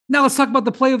Now let's talk about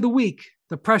the play of the week.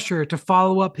 The pressure to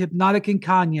follow up Hypnotic and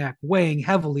Cognac weighing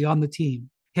heavily on the team.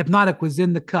 Hypnotic was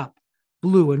in the cup,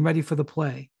 blue and ready for the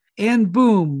play. And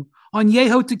boom,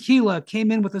 Añejo Tequila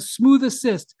came in with a smooth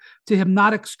assist to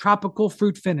Hypnotic's tropical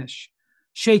fruit finish.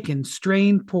 Shaken,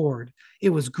 strained, poured. It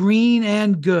was green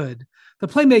and good. The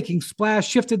playmaking splash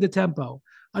shifted the tempo.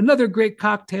 Another great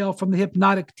cocktail from the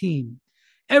Hypnotic team.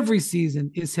 Every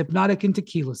season is Hypnotic and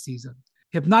Tequila season.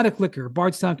 Hypnotic Liquor,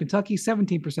 Bardstown, Kentucky,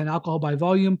 17% alcohol by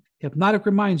volume. Hypnotic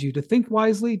reminds you to think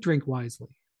wisely, drink wisely.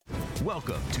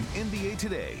 Welcome to NBA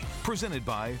Today, presented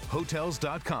by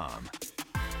Hotels.com.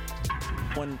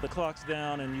 When the clock's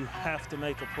down and you have to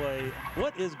make a play,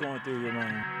 what is going through your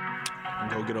mind?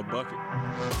 Go get a bucket.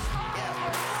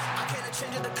 I can't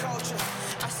change the culture.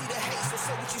 I see the hate, so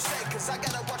say what you say, because I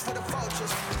got to watch for the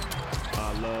vultures.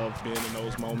 I love being in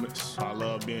those moments. I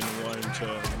love being the one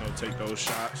to, take those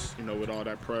shots, with all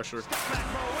that pressure.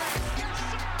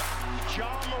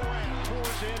 John Morant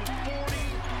pours in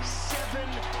 47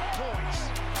 points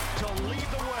to lead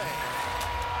the way.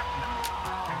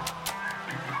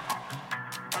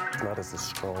 Not as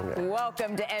strong.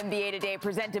 Welcome to NBA Today,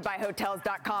 presented by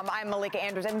Hotels.com. I'm Malika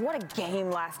Andrews, and what a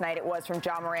game last night it was from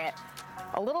John Morant.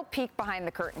 A little peek behind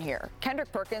the curtain here.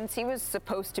 Kendrick Perkins, he was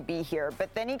supposed to be here,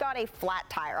 but then he got a flat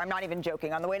tire. I'm not even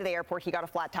joking. On the way to the airport, he got a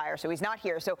flat tire, so he's not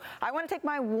here. So I want to take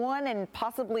my one and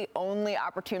possibly only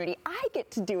opportunity. I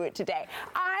get to do it today.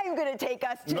 I'm going to take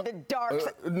us to the dark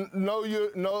side. No,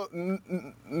 you're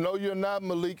not,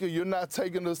 Malika. You're not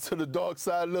taking us to the dark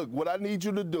side. Look, what I need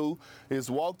you to do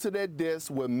is walk to that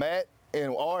desk with Matt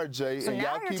and RJ, so and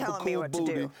y'all keep a cool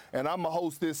booty, and I'm going to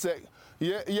host this segment.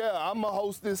 Yeah, I'm going to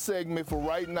host this segment for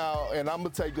right now, and I'm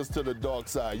going to take us to the dark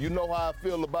side. You know how I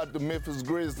feel about the Memphis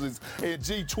Grizzlies and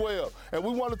G12. And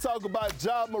we want to talk about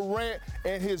Ja Morant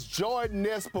and his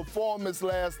Jordan-esque performance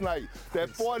last night. That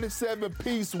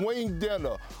 47-piece wing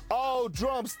dinner, all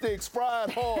drumsticks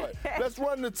fried hard. Let's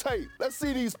run the tape. Let's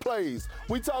see these plays.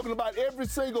 We talking about every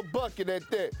single bucket at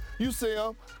that. You see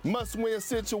him, must-win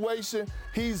situation.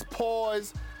 He's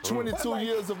poised. 22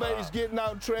 years of age, getting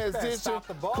out in transition.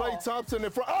 Klay Thompson in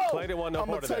front. Oh, Klay didn't want no I'm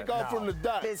going to take off from the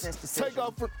dots. Business decision.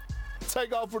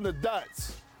 Take off from the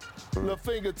dots. Little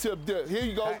fingertip dip. Here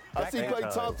you go. I see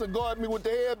Klay Thompson guard me with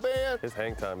the headband. His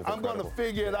hang time is I'm going to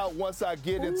figure it out once I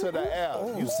get into the air.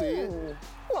 You see it?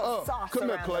 Come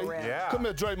here, Klay. Yeah. Come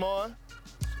here, Draymond.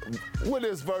 With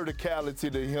his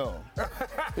verticality to him.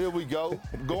 Here we go.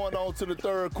 Going on to the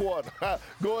third quarter.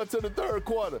 Going to the third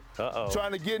quarter.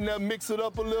 Trying to get in there, mix it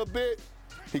up a little bit.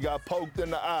 He got poked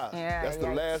in the eye. Yeah, That's the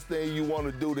last thing you want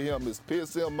to do to him is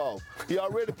piss him off. He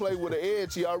already played with an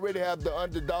edge. He already have the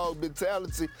underdog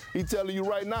mentality. He telling you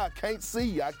right now, I can't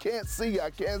see. I can't see.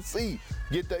 I can't see.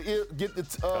 Get the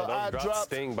eye drops.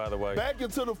 Sting, by the way. Back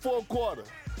into the fourth quarter.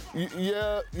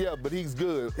 Yeah, but he's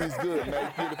good. He's good,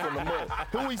 man. Get it from the mud.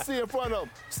 Who we see in front of him?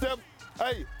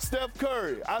 Steph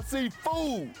Curry. I see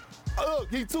food. Look,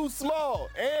 he too small,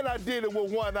 and I did it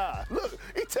with one eye. Look,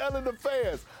 he telling the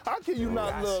fans, how can you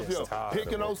not love him?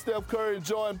 Picking on Steph Curry and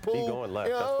Jordan Poole. He going left.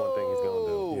 That's one thing he's going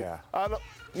to do.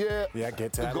 Yeah. Yeah,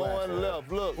 get to that going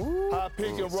left. Look, high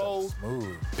pick and roll.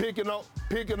 So picking on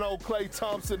Klay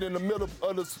Thompson in the middle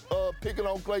of the picking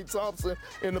on Klay Thompson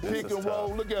in the pick and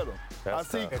roll. Look at him.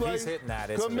 That's I see tough. Klay. If he's hitting that,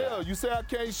 it's Come here. You say I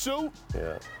can't shoot?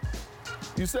 Yeah.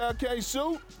 You say I can't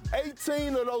shoot?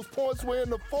 18 of those points were in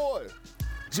the fourth.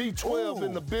 G12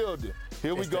 in the building.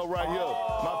 Here we go right here.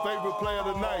 My favorite player of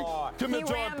the night. Come here,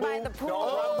 Jordan Poole.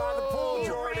 Don't run by the pool,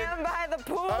 Jordan. He ran by the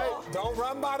pool. Hey, Don't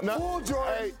run by the pool,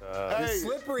 Jordan. It's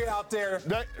slippery out there.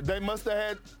 They must have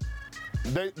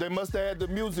had. They must have had the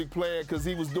music playing because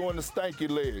he was doing the stanky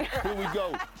leg. Here we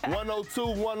go. 102,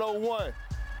 101.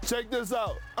 Check this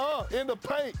out. In the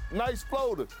paint, nice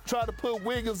floater. Try to put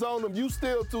Wiggins on him. You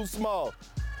still too small.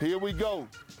 Here we go.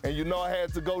 And you know I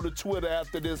had to go to Twitter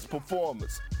after this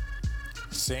performance.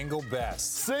 Single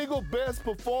best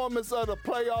performance of the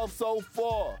playoffs so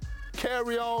far.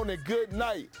 Carry on and good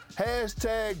night.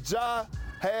 Hashtag Ja,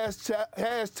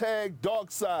 hashtag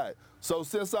dark side. So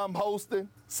since I'm hosting,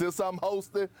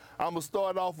 I'm going to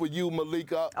start off with you,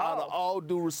 Malika. Out of all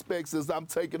due respect, since I'm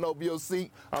taking over your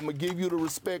seat, I'm going to give you the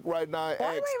respect right now and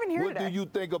ask, what do you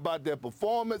think about that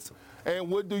performance,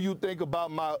 and what do you think about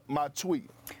my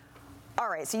tweet? All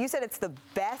right, so you said it's the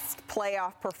best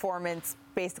playoff performance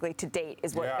basically to date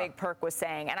is what Big Perk was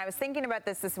saying. And I was thinking about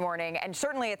this morning, and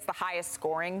certainly it's the highest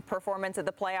scoring performance of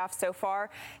the playoffs so far.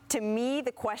 To me,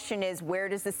 the question is, where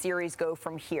does the series go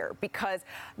from here? Because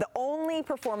the only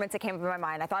performance that came up in my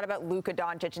mind, I thought about Luka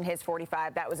Doncic and his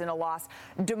 45. That was in a loss.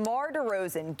 DeMar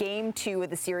DeRozan, game 2 of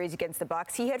the series against the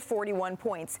Bucks, he had 41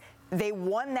 points. They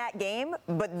won that game,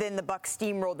 but then the Bucks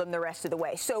steamrolled them the rest of the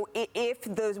way. So if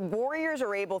the Warriors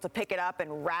are able to pick it up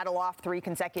and rattle off 3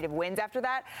 consecutive wins after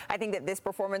that, I think that this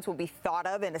performance will be thought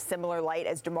of in a similar light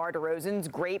as DeMar DeRozan's.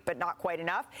 Great, but not quite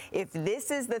enough. If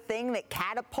this is the thing that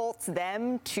catapults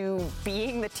them to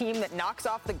being the team that knocks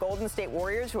off the Golden State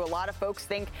Warriors, who a lot of folks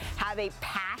think have a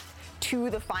path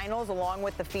to the finals along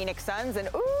with the Phoenix Suns, and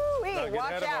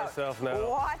watch out.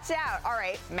 Watch out. All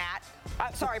right, Matt.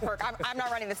 Sorry, Perk. I'm not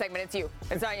running the segment. It's you.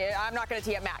 It's not you. I'm not going to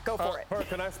tee up Matt. Go for it. Perk,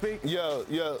 can I speak? Yeah.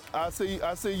 I see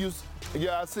you.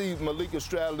 Yeah, I see Malika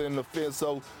straddling in the fence.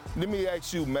 So let me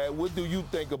ask you, Matt, what do you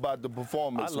think about the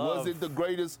performance? Was it the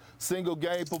greatest single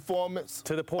game performance?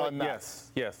 To the point,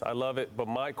 yes, I love it. But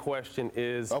my question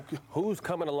is, who's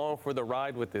coming along for the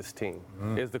ride with this team?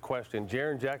 Is the question.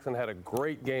 Jaren Jackson had a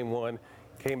great game 1.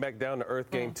 Came back down to earth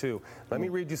game 2. Let me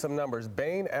read you some numbers.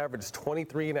 Bane averaged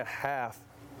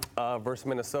 23.5 versus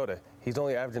Minnesota. He's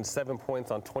only averaging 7 points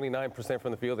on 29%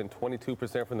 from the field and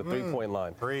 22% from the three-point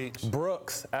line. Preach.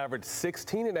 Brooks averaged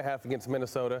 16.5 against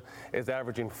Minnesota, is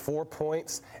averaging 4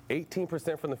 points,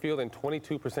 18% from the field and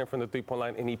 22% from the three-point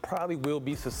line, and he probably will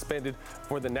be suspended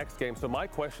for the next game. So my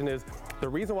question is, the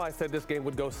reason why I said this game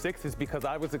would go 6 is because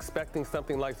I was expecting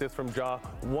something like this from Ja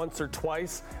once or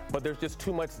twice, but there's just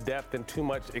too much depth and too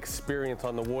much experience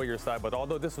on the Warriors side. But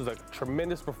although this was a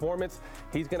tremendous performance,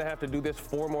 he's going to have to do this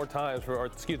 3 more times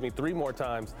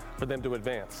for them to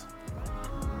advance.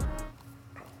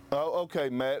 Oh, okay,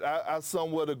 Matt. I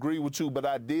somewhat agree with you, but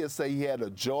I did say he had a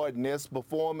Jordan-esque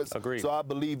performance. Agreed. So I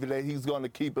believe that he's going to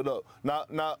keep it up. Now,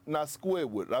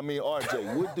 Squidward,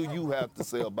 RJ, what do you have to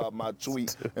say about my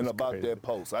tweet and about that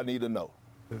post? I need to know.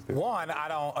 One, I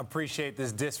don't appreciate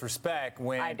this disrespect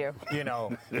when I do.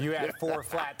 You had 4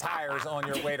 flat tires on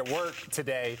your way to work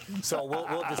today. So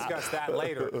we'll discuss that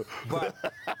later. But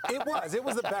it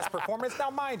was the best performance.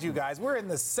 Now, mind you guys, we're in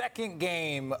the second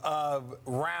game of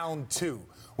round 2.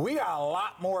 We got a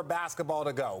lot more basketball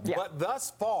to go. Yeah. But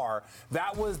thus far,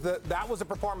 that was the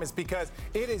performance, because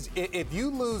if you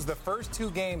lose the first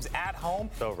 2 games at home,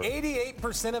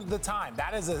 88% of the time,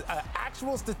 that is an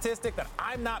actual statistic that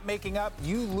I'm not making up,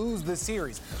 you lose the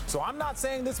series. So I'm not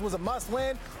saying this was a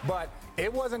must-win, but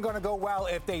it wasn't going to go well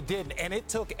if they didn't. And it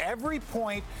took every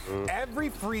point, every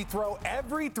free throw,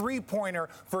 every three-pointer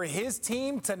for his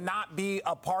team to not be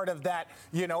a part of that,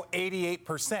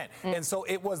 88%. And so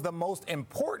it was the most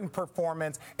important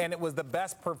performance, and it was the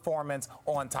best performance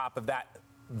on top of that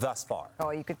thus far. Oh,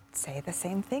 you could say the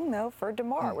same thing, though, for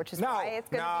DeMar, which is why it's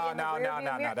going to be in the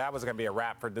rearview mirror. That was going to be a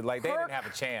wrap for they didn't have a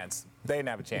chance. They didn't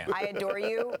have a chance. I adore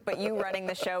you, but you running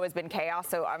the show has been chaos,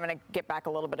 so I'm going to get back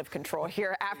a little bit of control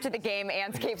here. After the game,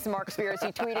 Anscapes Mark Spears, he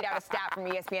tweeted out a stat from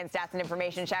ESPN Stats and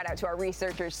Information. Shout out to our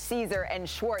researchers, Caesar and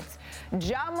Schwartz.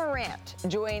 Ja Morant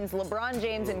joins LeBron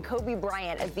James and Kobe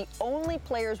Bryant as the only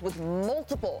players with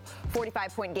multiple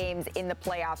 45-point games in the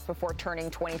playoffs before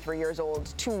turning 23 years old,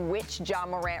 to which Ja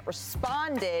Morant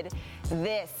responded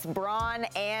this, Braun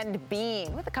and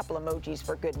Bean, with a couple emojis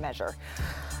for good measure.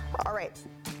 All right.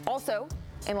 Also,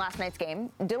 in last night's game,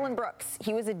 Dillon Brooks,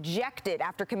 he was ejected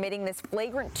after committing this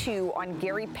flagrant 2 on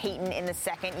Gary Payton in the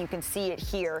second. You can see it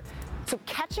here. So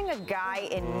catching a guy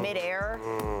in midair,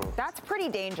 that's pretty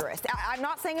dangerous. I'm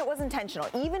not saying it was intentional.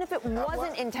 Even if it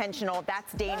wasn't intentional,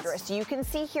 that's dangerous. You can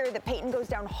see here that Payton goes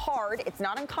down hard. It's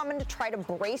not uncommon to try to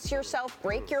brace yourself,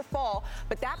 break your fall,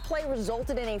 but that play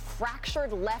resulted in a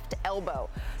fractured left elbow.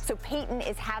 So Payton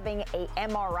is having a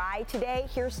MRI today.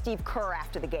 Here's Steve Kerr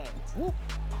after the game.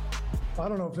 I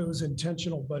don't know if it was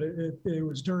intentional, but it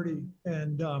was dirty.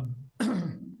 And,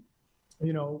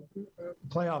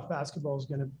 playoff basketball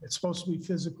it's supposed to be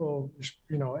physical.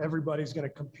 Everybody's going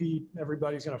to compete.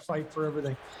 Everybody's going to fight for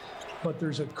everything. But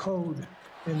there's a code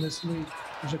in this league.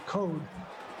 There's a code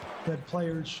that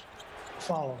players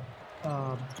follow,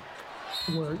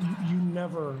 where you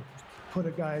never put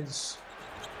a guy's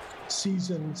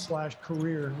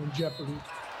season/career in jeopardy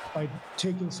by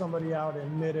taking somebody out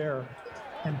in midair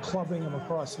and clubbing him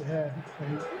across the head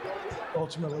and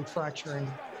ultimately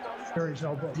fracturing Gary's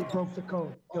elbow. He broke the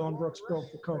code. Dillon Brooks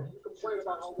broke the code.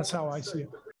 That's how I see it.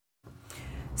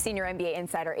 Senior NBA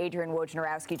insider Adrian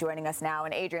Wojnarowski joining us now.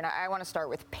 And Adrian, I want to start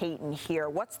with Payton here.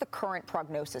 What's the current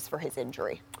prognosis for his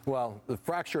injury? Well, the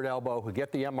fractured elbow, he'll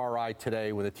get the MRI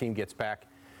today when the team gets back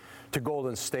to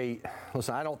Golden State.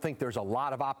 Listen, I don't think there's a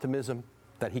lot of optimism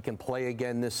that he can play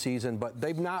again this season, but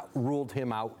they've not ruled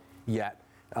him out yet.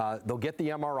 They'll get the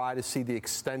MRI to see the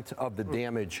extent of the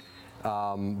damage.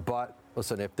 But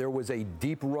listen, if there was a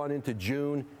deep run into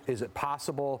June, is it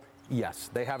possible? Yes.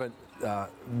 They haven't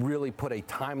really put a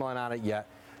timeline on it yet.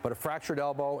 but a fractured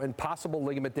elbow and possible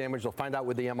ligament damage. They'll find out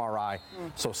with the MRI.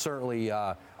 So certainly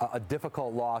a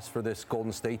difficult loss for this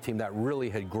Golden State team that really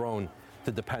had grown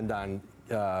to depend on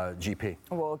GP.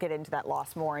 We'll get into that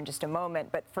loss more in just a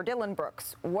moment. But for Dillon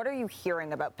Brooks, what are you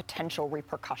hearing about potential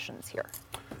repercussions here?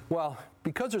 Well,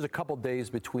 because there's a couple days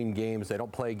between games, they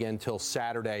don't play again until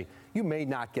Saturday, you may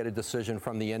not get a decision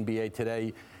from the NBA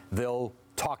today. They'll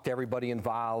talk to everybody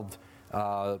involved,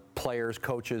 players,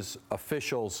 coaches,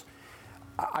 officials.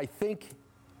 I think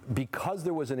because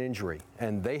there was an injury,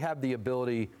 and they have the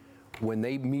ability, when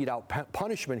they mete out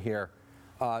punishment here,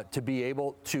 to be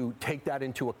able to take that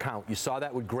into account. You saw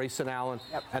that with Grayson Allen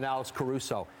and Alex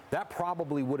Caruso. That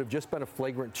probably would have just been a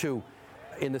flagrant 2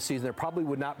 in the season. There probably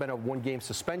would not have been a one-game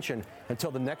suspension until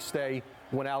the next day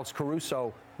when Alex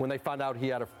Caruso, when they found out he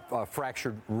had a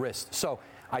fractured wrist. So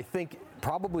I think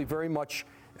probably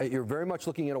you're very much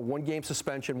looking at a one-game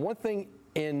suspension. One thing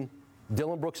in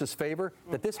Dillon Brooks' favor,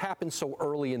 that this happened so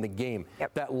early in the game,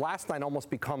 that last night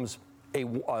almost becomes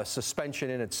a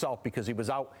suspension in itself because he was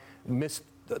out, missed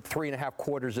 3.5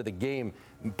 quarters of the game.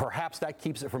 Perhaps that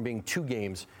keeps it from being 2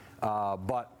 games,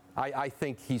 but I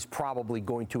think he's probably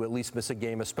going to at least miss a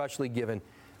game, especially given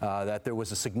that there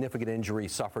was a significant injury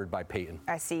suffered by Peyton.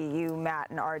 I see you, Matt,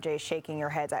 and RJ shaking your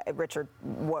heads. Richard,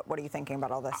 what are you thinking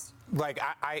about all this? Like,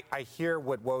 I hear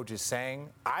what Woj is saying.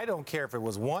 I don't care if it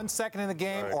was 1 second in the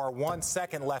game or 1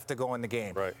 second left to go in the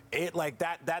game. It like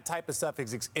that type of stuff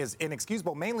is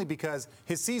inexcusable, mainly because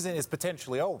his season is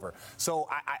potentially over. So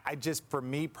I just, for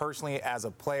me personally, as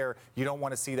a player, you don't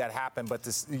want to see that happen. But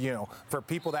this, for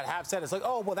people that have said it's like,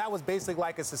 oh, well, that was basically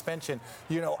like a suspension.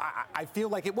 I feel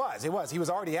like it was. He was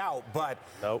already out, but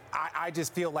I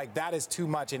just feel like that is too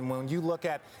much. And when you look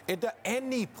at it,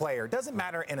 any player, doesn't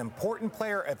matter, an important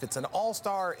player, if it's an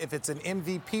all-star, if it's an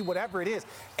MVP, whatever it is,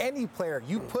 any player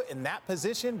you put in that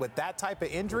position with that type of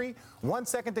injury, 1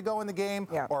 second to go in the game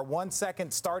or 1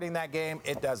 second starting that game,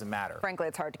 it doesn't matter. Frankly,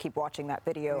 it's hard to keep watching that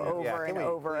video over and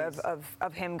over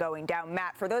of him going down.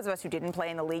 Matt, for those of us who didn't play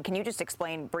in the league, can you just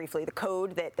explain briefly the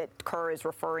code that Kerr is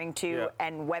referring to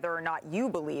and whether or not you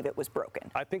believe it was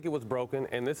broken? I think it was broken,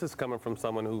 and this is coming from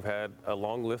someone who've had a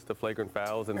long list of flagrant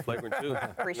fouls and flagrant 2.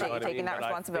 Appreciate you taking that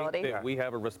responsibility. I think that we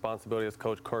have a responsibility, as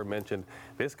Coach Kerr mentioned.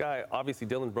 This guy, obviously,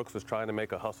 Dillon Brooks was trying to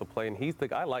make a hustle play, and he's the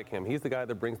guy, like him. He's the guy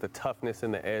that brings the toughness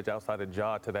and the edge outside of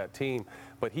Ja to that team.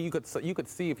 But you could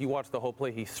see if you watch the whole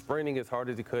play, he's sprinting as hard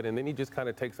as he could, and then he just kind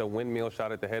of takes a windmill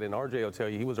shot at the head. And RJ will tell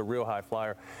you, he was a real high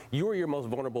flyer. You are your most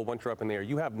vulnerable once you're up in the air.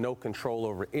 You have no control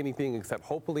over anything except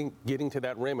hopefully getting to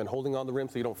that rim and holding on the rim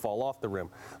so you don't fall off the rim.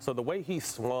 So the way he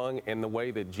swung and the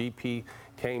way that GP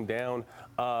came down,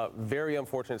 very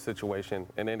unfortunate situation.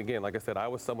 And then again, like I said, I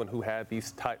was someone who had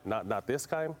these type, not this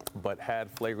kind, but had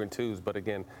flagrant 2s. But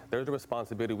again, there's a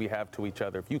responsibility we have to each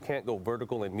other. If you can't go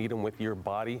vertical and meet him with your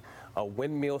body, a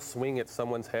windmill swing at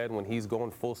someone's head when he's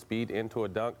going full speed into a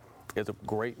dunk is a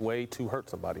great way to hurt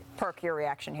somebody. Perk, your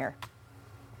reaction here.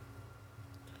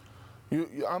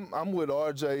 I'm with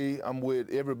RJ. I'm with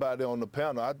everybody on the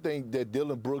panel. I think that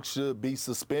Dillon Brooks should be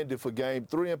suspended for Game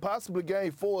 3 and possibly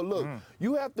Game 4. Look,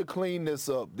 you have to clean this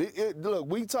up. Look,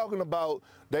 we talking about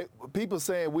people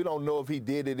saying we don't know if he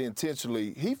did it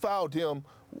intentionally. He fouled him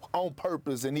on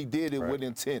purpose, and he did it with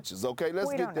intentions. Okay,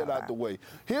 let's get that out the way.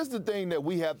 Here's the thing that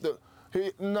we have to.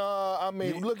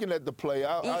 Looking at the play,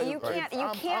 you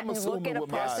can't look at a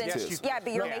person.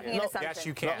 But you're making an assumption. Yes,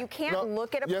 you can. You can't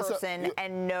look at a person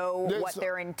and know what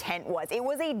their intent was. It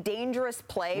was a dangerous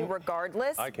play,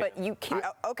 regardless. But you can't.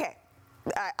 Okay,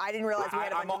 I didn't realize we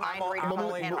had a bunch of mind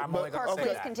readers on the panel.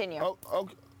 Please continue.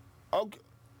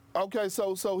 Okay,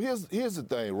 so here's the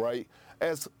thing, right?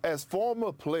 As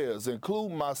former players,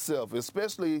 including myself,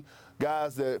 especially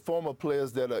former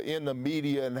players that are in the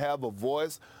media and have a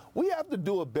voice, we have to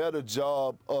do a better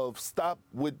job of stop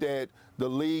with that. The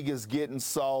league is getting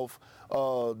soft.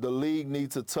 The league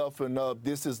needs to toughen up.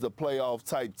 This is the playoff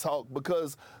type talk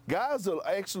because guys are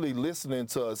actually listening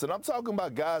to us. And I'm talking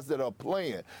about guys that are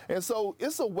playing. And so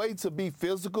it's a way to be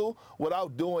physical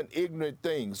without doing ignorant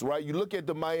things, right? You look at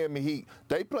the Miami Heat.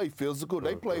 They play physical.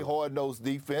 They play hard-nosed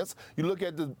defense. You look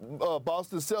at the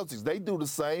Boston Celtics. They do the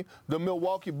same. The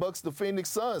Milwaukee Bucks, the Phoenix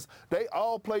Suns, they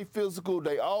all play physical.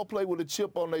 They all play with a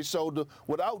chip on their shoulder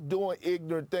without doing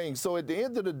ignorant things. So at the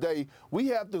end of the day, we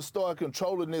have to start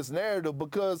controlling this narrative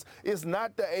because it's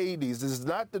not the 80s, it's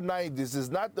not the 90s, it's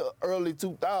not the early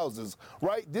 2000s,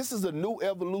 right? This is a new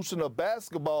evolution of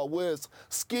basketball where it's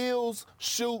skills,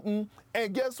 shooting,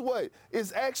 and guess what?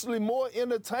 It's actually more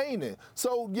entertaining.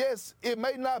 So, yes, it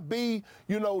may not be,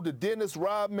 the Dennis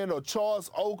Rodman or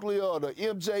Charles Oakley or the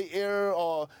MJ era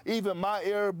or even my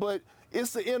era, but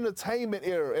it's the entertainment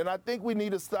era, and I think we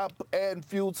need to stop adding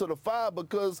fuel to the fire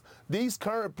because these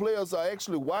current players are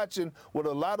actually watching what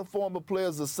a lot of former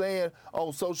players are saying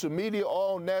on social media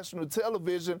or on national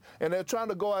television, and they're trying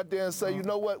to go out there and say, you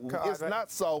know what, it's not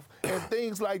soft. And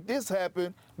things like this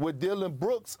happen with Dylan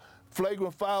Brooks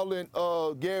flagrant fouling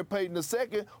Gary Payton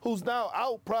II, who's now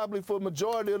out probably for the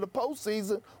majority of the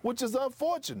postseason, which is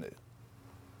unfortunate.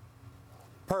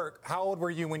 Perk, how old were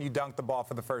you when you dunked the ball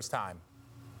for the first time?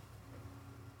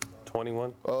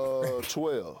 21.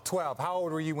 12. 12. How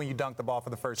old were you when you dunked the ball for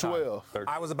the first time? 12.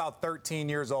 I was about 13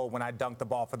 years old when I dunked the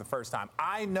ball for the first time.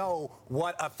 I know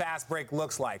what a fast break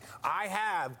looks like. I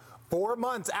have 4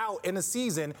 months out in a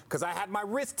season because I had my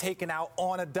wrist taken out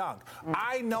on a dunk.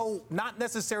 I know not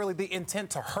necessarily the intent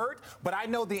to hurt, but I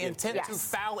know the intent to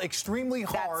foul extremely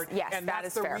hard, and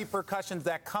that's the repercussions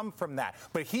that come from that.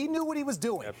 But he knew what he was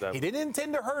doing. He didn't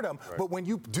intend to hurt him, but when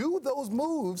you do those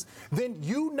moves, then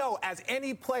you know as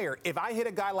any player, if I hit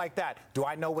a guy like that, do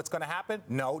I know what's going to happen?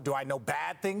 No. Do I know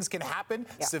bad things can happen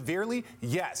severely?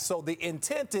 Yes. So the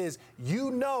intent is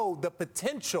you know the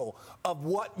potential of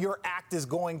what your act is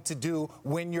going to do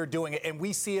when you're doing it. And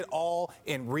we see it all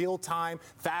in real time,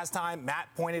 fast time. Matt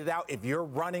pointed it out. If you're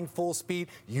running full speed,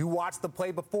 you watch the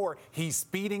play before, he's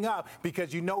speeding up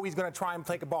because you know he's going to try and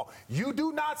take a ball. You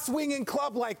do not swing in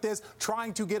club like this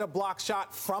trying to get a block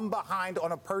shot from behind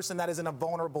on a person that is in a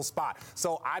vulnerable spot.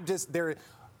 So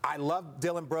I love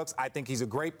Dylan Brooks. I think he's a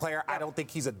great player. I don't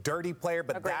think he's a dirty player,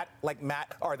 but that, like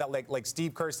Matt, or that like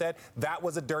Steve Kerr said, that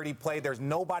was a dirty play. There's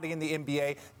nobody in the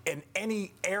NBA in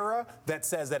any era that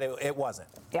says that it wasn't.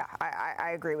 Yeah,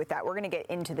 I agree with that. We're going to get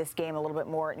into this game a little bit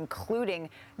more, including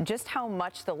just how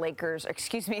much the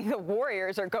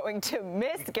Warriors are going to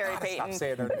miss Gary Payton.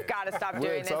 We've got to stop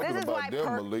doing this. This is why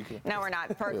Perk. No, we're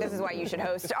not. Perk, this is why you should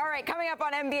host. All right, coming up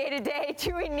on NBA Today,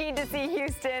 do we need to see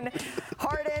Houston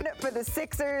Harden for the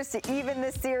Sixers to even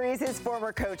this series? His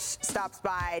former coach stops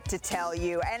by to tell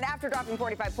you. And after dropping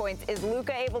 45 points, is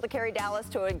Luka able to carry Dallas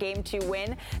to a Game 2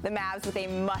 win? The Mavs with a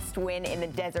must-win in the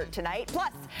desert tonight.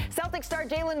 Plus, Celtics star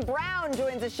Jaylen Brown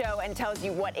joins the show and tells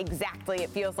you what exactly it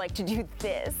feels like to do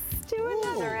this to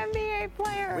another NBA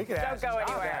player. We could Don't go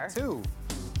anywhere. That too.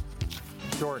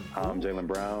 Jordan. I'm Jaylen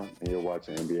Brown, and you're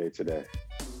watching NBA Today.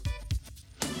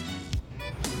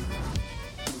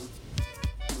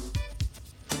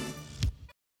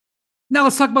 Now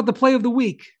let's talk about the play of the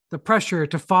week. The pressure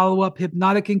to follow up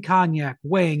Hypnotic and Cognac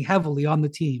weighing heavily on the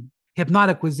team.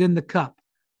 Hypnotic was in the cup,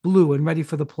 blue and ready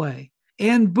for the play.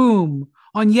 And boom,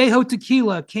 Añejo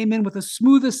Tequila came in with a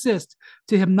smooth assist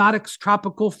to Hypnotic's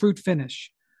tropical fruit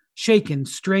finish. Shaken,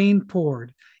 strained,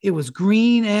 poured. It was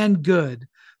green and good.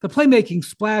 The playmaking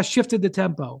splash shifted the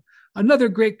tempo. Another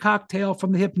great cocktail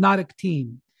from the Hypnotic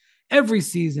team. Every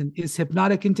season is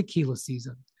Hypnotic and Tequila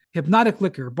season. Hypnotic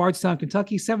Liquor, Bardstown,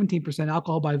 Kentucky, 17%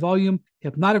 alcohol by volume.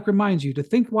 Hypnotic reminds you to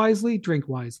think wisely, drink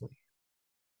wisely.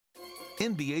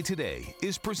 NBA Today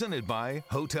is presented by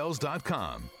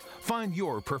Hotels.com. Find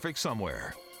your perfect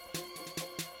somewhere.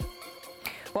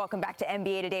 Welcome back to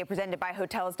NBA Today, presented by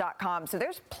Hotels.com. So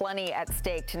there's plenty at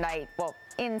stake tonight. Well,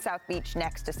 in South Beach,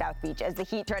 next to South Beach, as the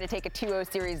Heat try to take a 2-0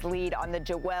 series lead on the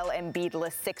Joel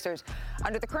Embiid-less Sixers.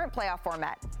 Under the current playoff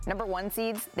format, number 1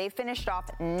 seeds, they finished off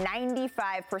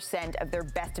 95% of their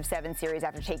best-of-7 series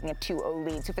after taking a 2-0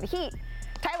 lead. So for the Heat,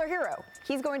 Tyler Hero,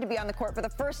 he's going to be on the court for the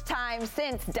first time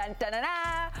since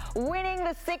winning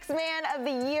the Sixth Man of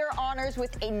the Year honors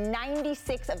with a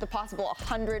 96 of the possible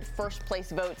 100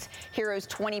 first-place votes. Hero's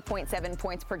 20.7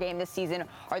 points per game this season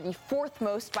are the 4th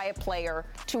most by a player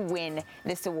to win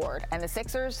this award. And the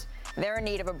Sixers, they're in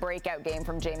need of a breakout game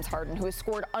from James Harden, who has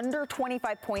scored under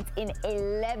 25 points in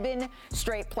 11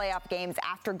 straight playoff games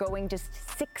after going just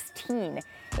 16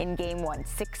 in Game 1.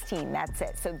 16, that's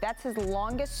it. So that's his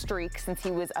longest streak since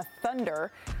he was a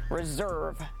Thunder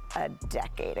reserve a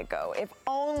decade ago. If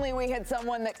only we had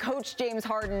someone that coached James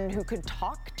Harden who could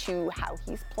talk to how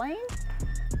he's playing.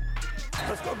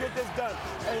 Let's go get this done.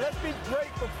 Hey, let's be great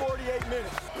for 48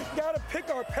 minutes. We got to pick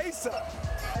our pace up.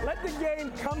 Let the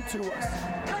game come to us.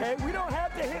 Okay? We don't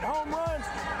have to hit home runs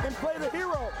and play the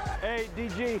hero. Hey,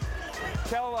 DG,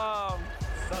 tell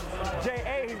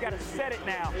J.A. he's got to set it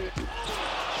now.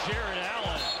 Jared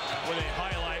Allen with a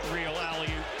highlight reel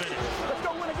alley-oop finish. Let's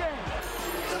go win a game.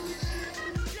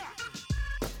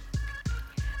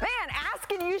 Man,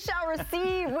 ask and you shall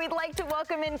receive. We'd like to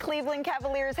welcome in Cleveland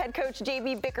Cavaliers head coach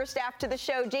JB Bickerstaff to the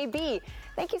show. JB,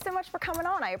 thank you so much for coming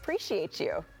on. I appreciate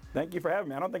you. Thank you for having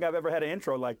me. I don't think I've ever had an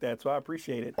intro like that, so I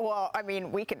appreciate it. Well, I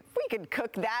mean, we could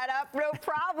cook that up, no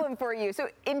problem for you. So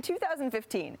in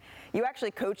 2015, you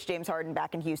actually coached James Harden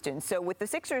back in Houston. So with the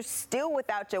Sixers still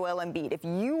without Joel Embiid, if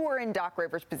you were in Doc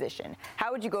Rivers' position,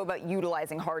 how would you go about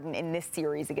utilizing Harden in this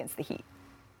series against the Heat?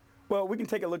 Well, we can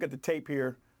take a look at the tape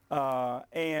here,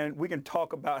 and we can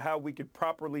talk about how we could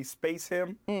properly space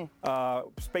him,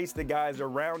 space the guys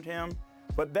around him.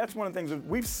 But that's one of the things that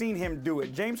we've seen him do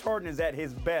it. James Harden is at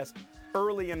his best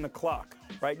early in the clock,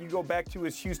 right? You go back to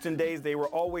his Houston days, they were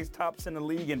always tops in the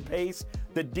league in pace.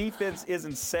 The defense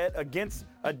isn't set against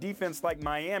a defense like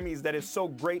Miami's that is so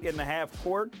great in the half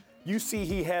court. You see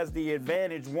he has the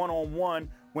advantage one-on-one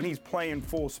when he's playing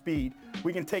full speed.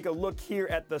 We can take a look here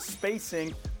at the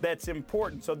spacing that's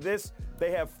important. So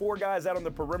they have 4 guys out on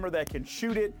the perimeter that can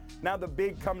shoot it. Now the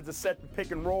big comes to set the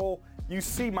pick and roll. You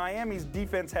see Miami's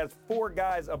defense has 4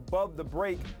 guys above the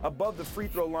break, above the free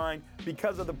throw line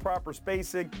because of the proper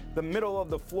spacing. The middle of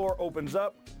the floor opens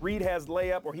up. Reed has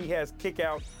layup or he has kick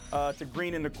out to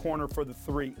Green in the corner for the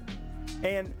 3.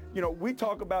 And, we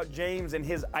talk about James and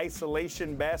his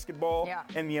isolation basketball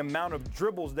and the amount of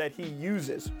dribbles that he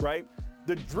uses, right?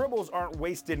 The dribbles aren't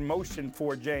wasted motion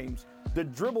for James. The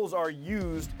dribbles are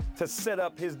used to set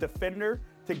up his defender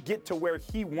to get to where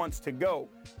he wants to go.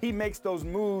 He makes those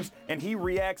moves and he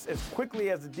reacts as quickly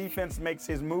as the defense makes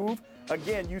his move.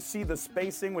 Again, you see the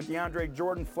spacing with DeAndre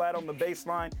Jordan flat on the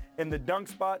baseline. In the dunk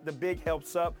spot, the big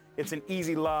helps up. It's an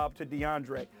easy lob to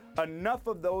DeAndre. Enough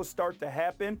of those start to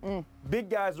happen, big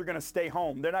guys are going to stay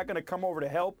home. They're not going to come over to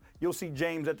help. You'll see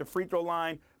James at the free throw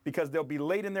line because they'll be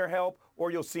late in their help, or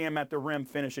you'll see him at the rim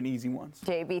finishing easy ones.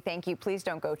 JB, thank you. Please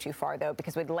don't go too far, though,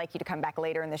 because we'd like you to come back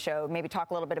later in the show, maybe talk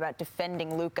a little bit about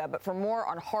defending Luka. But for more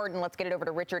on Harden, let's get it over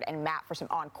to Richard and Matt for some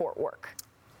on-court work.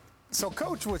 So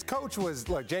Coach was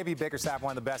look, JB Bickerstaff,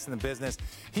 one of the best in the business.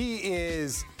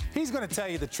 He's going to tell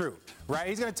you the truth, right?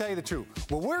 He's going to tell you the truth.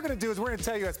 What we're going to do is we're going to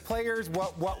tell you as players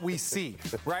what we see,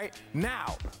 right?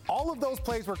 Now, all of those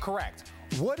plays were correct.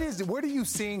 What are you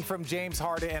seeing from James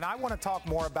Harden? And I want to talk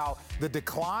more about the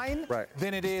decline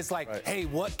than it is hey,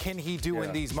 what can he do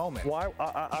in these moments? Well,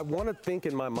 I want to think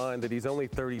in my mind that he's only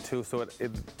 32, so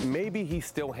maybe he's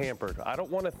still hampered. I don't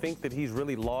want to think that he's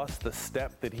really lost the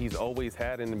step that he's always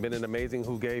had and been an amazing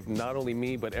who gave not only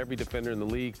me but every defender in the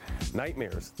league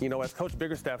nightmares. As Coach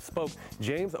Bickerstaff spoke,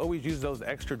 James always used those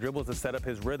extra dribbles to set up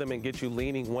his rhythm and get you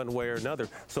leaning one way or another.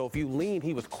 So if you lean,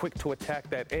 he was quick to attack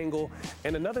that angle.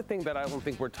 And another thing that I don't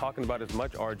think we're talking about as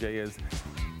much, RJ, is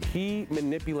he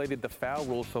manipulated the foul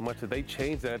rule so much that they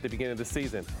changed that at the beginning of the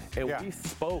season. And we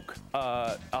spoke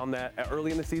on that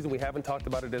early in the season. We haven't talked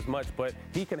about it as much, but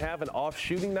he can have an off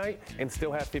shooting night and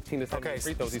still have 15 to 17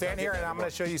 free throws. Stand here and I'm going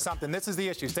to show you something. This is the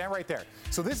issue. Stand right there.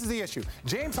 So this is the issue.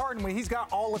 James Harden, when he's got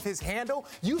all of his handle,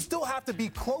 you still have to be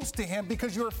close to him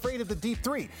because you're afraid of the deep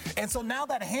 3. And so now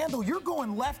that handle, you're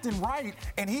going left and right,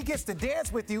 and he gets to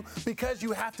dance with you because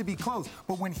you have to be close.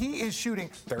 But when he is shooting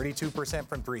 32%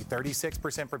 from 3,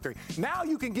 36% from 3, now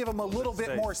you can give him a little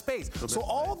bit more space. So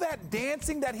all that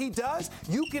dancing that he does,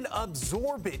 you can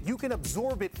absorb it. You can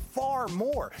absorb it far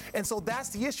more. And so that's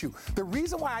the issue. The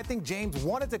reason why I think James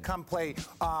wanted to come play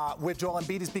with Joel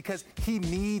Embiid is because he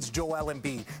needs Joel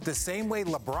Embiid. The same way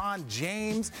LeBron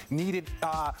James needed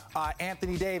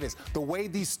Anthony Davis. The way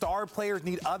these star players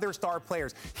need other star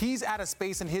players. He's at a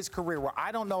space in his career where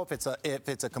I don't know if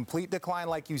it's a complete decline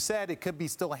like you said. It could be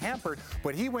still hampered.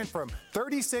 But he went from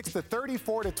 36 to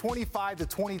 34 to 25 to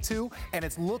 22, and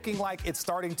it's looking like it's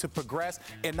starting to progress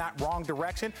in that wrong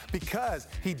direction because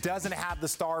he doesn't have the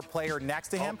star player next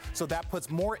to him. So that puts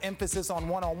more emphasis on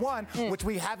one-on-one, which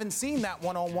we haven't seen that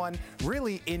one-on-one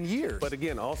really in years. But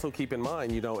again, also keep in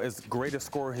mind, as great a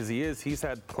scorer as he is, he's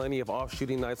had plenty of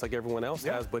off-shooting nights like everyone else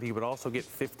has, but he would also get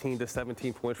 15 to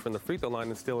 17 points from the free throw line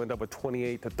and still end up with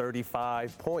 28 to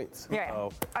 35 points. Yeah.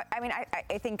 So.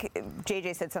 I think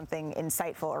JJ said something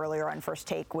insightful earlier on First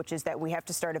Take, which is that we have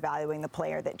to start evaluating the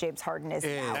player that James Harden is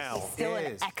now. He's still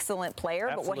an excellent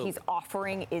player, but what he's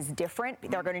offering is different.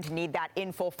 They're going to need that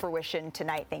in full fruition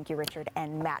tonight. Thank you, Richard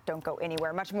and Matt. Don't go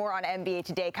anywhere. Much more on NBA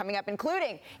Today coming up,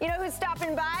 including, who's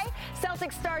stopping by?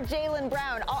 Celtics star Jaylen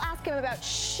Brown. I'll ask him about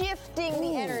shifting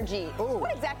the energy.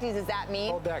 What exactly does that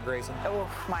mean? Hold that, Grayson. Oh,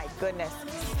 my goodness.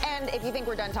 And if you think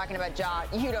we're done talking about Ja,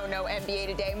 you don't know NBA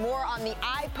Today. More on the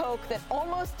eye poke that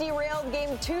almost derailed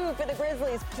Game 2 for the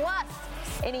Grizzlies. Plus,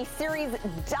 in a series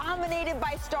dominated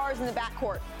by stars in the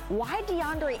backcourt, why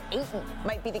DeAndre Ayton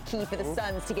might be the key for the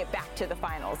Suns to get back to the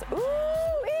finals.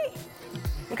 Ooh-wee!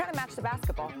 You kind of match the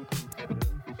basketball.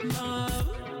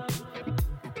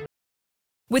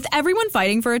 With everyone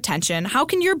fighting for attention, how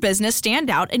can your business stand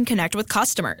out and connect with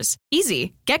customers?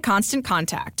 Easy. Get Constant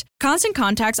Contact. Constant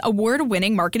Contact's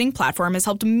award-winning marketing platform has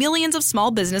helped millions of small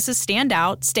businesses stand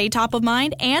out, stay top of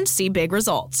mind, and see big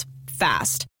results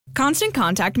fast. Constant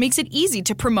Contact makes it easy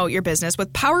to promote your business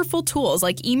with powerful tools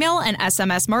like email and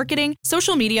SMS marketing,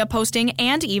 social media posting,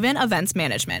 and even events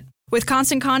management. With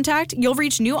Constant Contact, you'll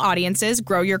reach new audiences,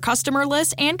 grow your customer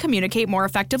list, and communicate more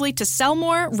effectively to sell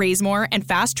more, raise more, and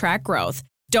fast-track growth.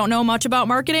 Don't know much about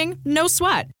marketing? No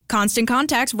sweat. Constant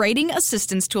Contact's writing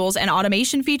assistance tools and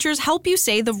automation features help you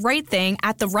say the right thing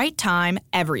at the right time,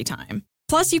 every time.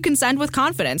 Plus, you can send with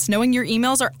confidence, knowing your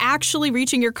emails are actually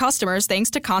reaching your customers thanks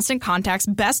to Constant Contact's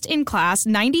best-in-class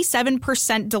 97%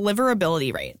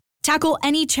 deliverability rate. Tackle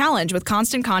any challenge with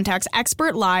Constant Contact's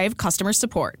expert live customer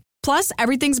support. Plus,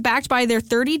 everything's backed by their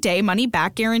 30-day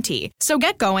money-back guarantee. So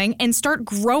get going and start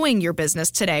growing your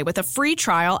business today with a free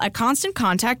trial at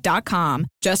ConstantContact.com.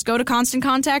 Just go to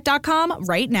ConstantContact.com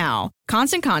right now.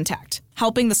 Constant Contact,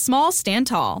 helping the small stand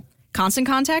tall.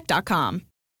 ConstantContact.com.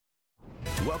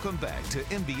 Welcome back to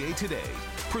NBA Today,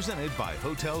 presented by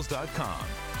Hotels.com.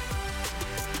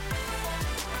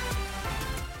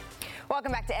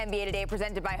 Welcome back to NBA Today,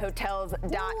 presented by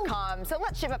Hotels.com. So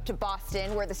let's shift up to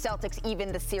Boston, where the Celtics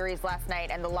evened the series last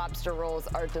night, and the lobster rolls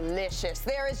are delicious.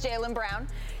 There is Jaylen Brown.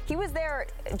 He was there,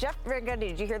 Jeff,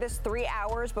 did you hear this? 3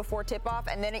 hours before tip-off,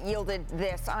 and then it yielded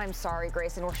this. I'm sorry,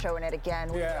 Grayson, we're showing it again.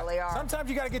 We really are. Sometimes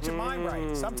you got to get your mind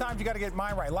right. Sometimes you got to get your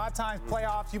mind right. A lot of times,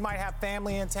 playoffs, you might have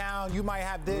family in town. You might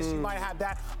have this. You might have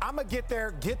that. I'm going to get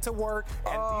there, get to work,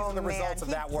 and these are the results of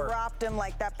that work. He dropped him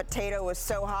like that potato was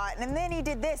so hot, and then he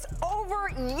did this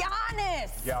over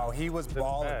Giannis. Yo, he was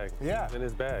balling. Yeah. He was in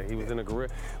his bag. He was in a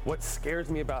grip. What scares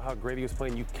me about how great he was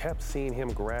playing, you kept seeing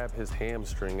him grab his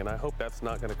hamstring, and I hope that's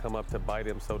not going to come up to bite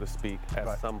him, so to speak,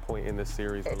 at some point in this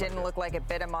series. It didn't look like it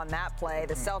bit him on that play.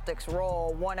 The Celtics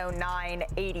roll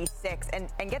 109-86.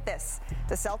 And get this,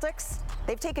 the Celtics,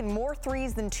 they've taken more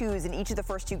threes than twos in each of the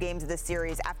first 2 games of this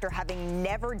series after having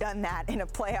never done that in a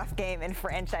playoff game in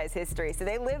franchise history. So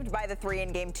they lived by the 3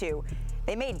 in game 2.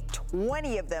 They made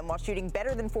 20 of them while shooting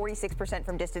better than 46%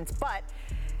 from distance, but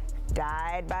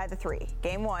died by the 3.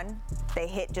 Game 1, they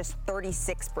hit just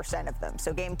 36% of them.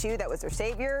 So game 2, that was their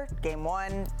savior. Game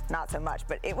 1, not so much.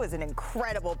 But it was an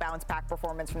incredible bounce-back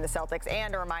performance from the Celtics,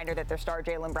 and a reminder that their star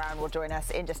Jaylen Brown will join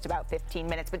us in just about 15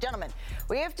 minutes. But gentlemen,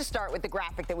 we have to start with the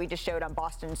graphic that we just showed on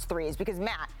Boston's threes, because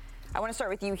Matt, I want to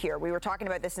start with you here. We were talking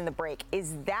about this in the break.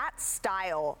 Is that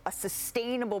style a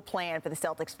sustainable plan for the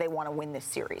Celtics if they want to win this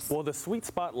series? Well, the sweet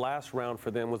spot last round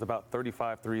for them was about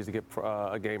 35 threes to get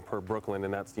a game per Brooklyn,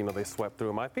 and that's, they swept through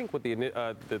them. I think what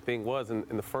the thing was in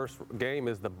the first game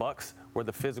is the Bucks were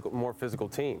the more physical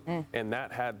team, and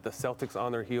that had the Celtics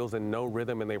on their heels and no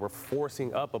rhythm, and they were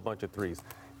forcing up a bunch of threes.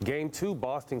 Game 2,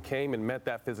 Boston came and met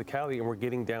that physicality and were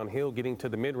getting downhill, getting to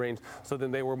the mid-range, so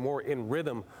then they were more in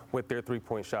rhythm with their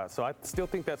three-point shots. So I still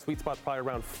think that sweet spot's probably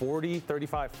around 40,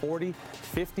 35, 40.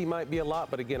 50 might be a lot,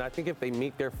 but again, I think if they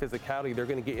meet their physicality, they're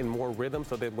going to get in more rhythm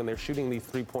so that when they're shooting these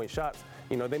three-point shots,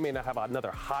 they may not have another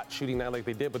hot shooting night like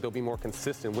they did, but they'll be more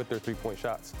consistent with their three-point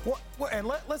shots. Well, and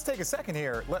let's take a second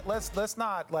here. Let's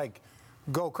not,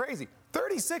 go crazy.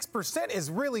 36%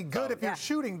 is really good if you're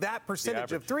shooting that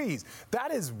percentage of threes.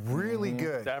 That is really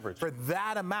good for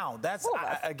that amount. That's,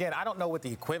 again, I don't know what the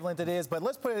equivalent it is, but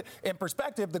let's put it in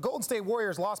perspective. The Golden State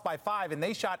Warriors lost by 5, and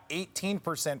they shot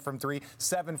 18% from 3,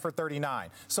 7 for 39.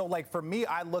 So, for me,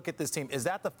 I look at this team. Is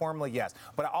that the formula? Yes.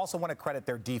 But I also want to credit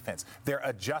their defense, their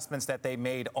adjustments that they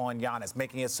made on Giannis,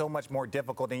 making it so much more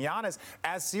difficult. And Giannis,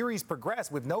 as series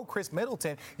progress, with no Chris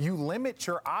Middleton, you limit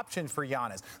your options for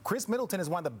Giannis. Chris Middleton is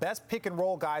one of the best pick and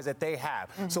roll guys that they have.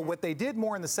 So what they did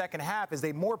more in the second half is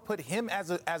they more put him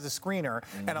as a screener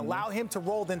and allow him to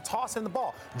roll, then toss him the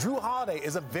ball. Drew Holiday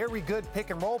is a very good pick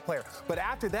and roll player, but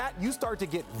after that you start to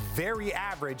get very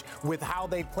average with how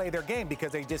they play their game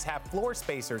because they just have floor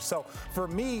spacers. So for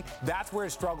me, that's where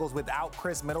it struggles without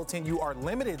Chris Middleton. You are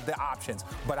limited the options,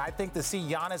 but I think to see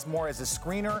Giannis more as a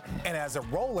screener and as a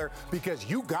roller, because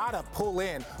you gotta pull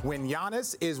in when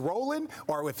Giannis is rolling,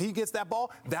 or if he gets that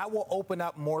ball, that will open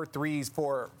up more threes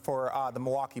for the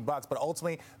Milwaukee Bucks. But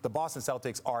ultimately, the Boston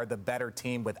Celtics are the better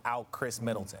team without Chris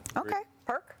Middleton. Okay,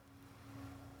 Perk.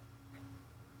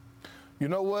 You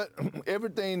know what?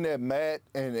 Everything that Matt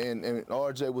and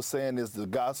RJ was saying is the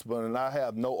gospel, and I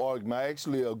have no argument. I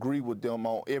actually agree with them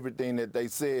on everything that they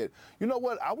said. You know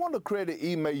what? I want to credit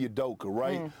Ime Udoka,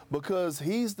 right? Because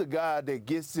he's the guy that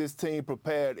gets this team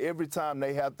prepared every time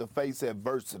they have to face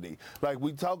adversity. Like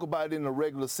we talk about in the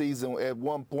regular season at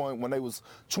one point when they was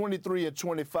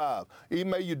 23-25.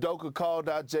 Ime Udoka called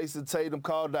out Jason Tatum,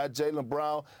 called out Jaylen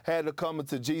Brown, had to come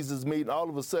into Jesus meeting. All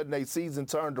of a sudden, their season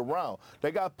turned around.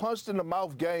 They got punched in the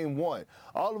mouth game one.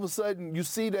 All of a sudden, you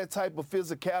see that type of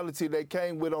physicality they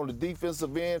came with on the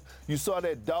defensive end. You saw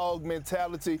that dog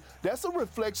mentality. That's a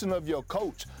reflection of your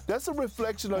coach. That's a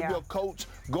reflection of your coach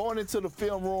going into the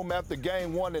film room after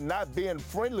game one and not being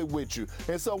friendly with you.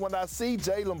 And so when I see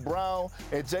Jaylen Brown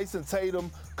and Jason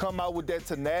Tatum come out with that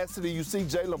tenacity, you see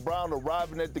Jaylen Brown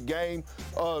arriving at the game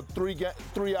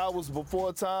 3 hours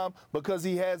before time because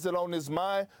he has it on his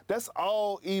mind. That's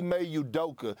all Ime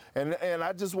Udoka. And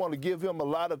I just want to give him a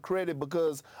lot of credit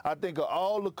because I think of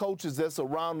all the coaches that's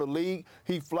around the league,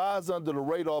 he flies under the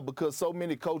radar because so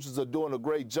many coaches are doing a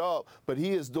great job, but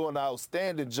he is doing an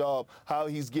outstanding job how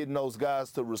he's getting those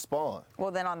guys to respond.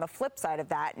 Well, then on the flip side of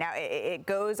that, now it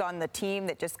goes on the team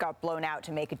that just got blown out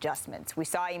to make adjustments. We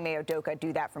saw Ime Udoka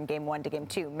do that from game 1 to game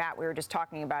 2. Matt, we were just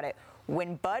talking about it.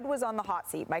 When Bud was on the hot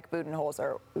seat, Mike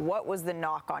Budenholzer, what was the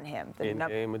knock on him?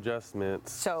 In-game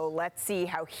adjustments. So let's see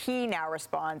how he now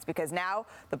responds, because now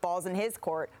the ball's in his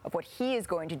court of what he is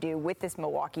going to do with this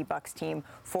Milwaukee Bucks team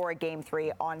for a Game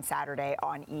 3 on Saturday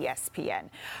on ESPN.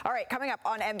 All right, coming up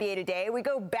on NBA Today, we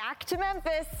go back to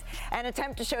Memphis and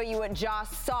attempt to show you what Josh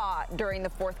saw during the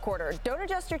fourth quarter. Don't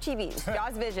adjust your TVs.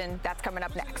 Josh Vision, that's coming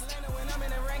up next.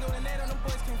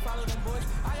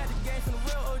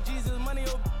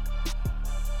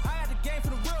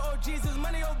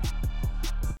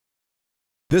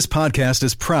 This podcast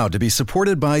is proud to be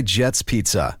supported by Jets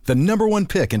Pizza, the #1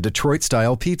 pick in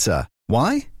Detroit-style pizza.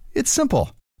 Why? It's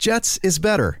simple. Jets is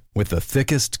better. With the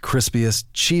thickest, crispiest,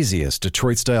 cheesiest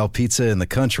Detroit-style pizza in the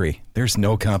country, there's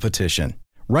no competition.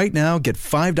 Right now, get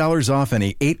 $5 off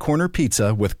any 8-corner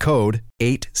pizza with code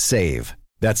 8SAVE.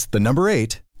 That's the number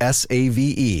 8,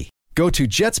 S-A-V-E. Go to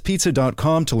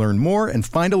jetspizza.com to learn more and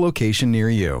find a location near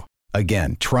you.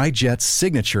 Again, try Jet's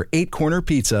signature 8-corner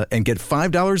pizza and get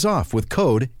 $5 off with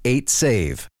code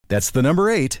 8SAVE. That's the number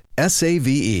 8,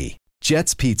 S-A-V-E.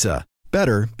 Jet's Pizza.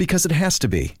 Better because it has to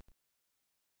be.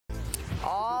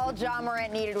 All Ja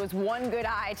Morant needed was one good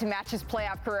eye to match his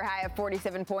playoff career high of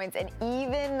 47 points, and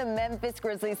even the Memphis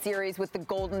Grizzlies series with the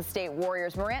Golden State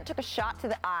Warriors. Morant took a shot to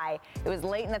the eye. It was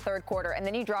late in the third quarter, and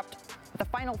then he dropped the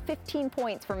final 15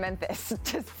 points for Memphis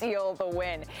to seal the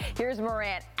win. Here's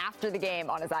Morant after the game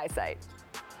on his eyesight.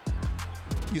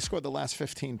 You scored the last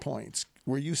 15 points.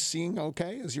 Were you seeing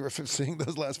okay as you were seeing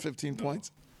those last 15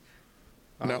 points?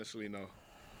 Honestly, no.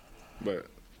 But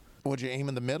would you aim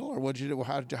in the middle, or would you do?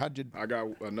 How'd you? I got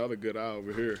another good eye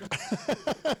over here.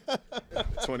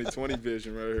 20/20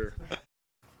 vision right here.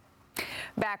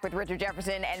 Back with Richard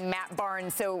Jefferson and Matt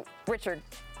Barnes. So, Richard,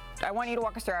 I want you to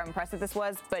walk us through how impressive this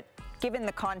was, but given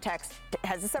the context,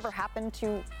 has this ever happened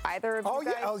to either of you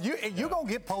guys? Oh, yeah. You're going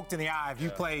to get poked in the eye if you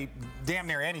play damn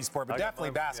near any sport, but definitely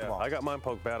basketball. Yeah, I got mine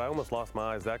poked bad. I almost lost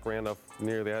my eyes. Zach Randolph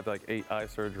nearly had like 8 eye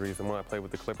surgeries, and when I played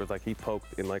with the Clippers, like he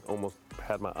poked and like almost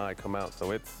had my eye come out. So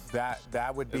it's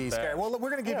that would be scary. Well, we're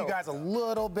going to give you guys a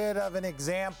little bit of an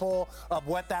example of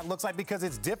what that looks like because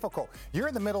it's difficult. You're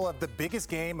in the middle of the biggest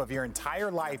game of your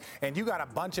entire life, and you got a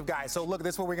bunch of guys. So look,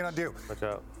 this is what we're going to do. Watch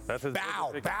out. That's his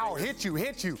bow, hit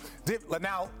you.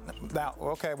 Now,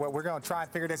 okay, well, we're going to try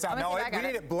and figure this out. No, we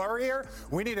need it blurrier.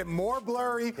 We need it more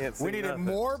blurry. We need it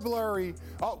more blurry.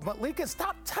 Oh, Malika,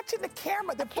 stop touching the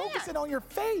camera. They're focusing on your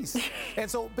face. And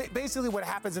so basically what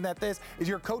happens in this is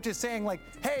your coach is saying, like,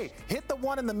 hey, hit the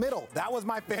one in the middle. That was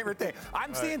my favorite thing.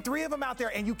 I'm seeing 3 of them out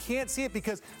there, and you can't see it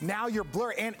because now you're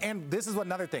blurry. And this is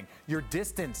another thing, your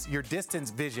distance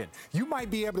vision. You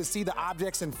might be able to see the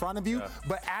objects in front of you,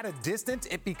 but at a distance,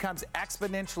 it becomes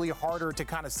exponentially harder to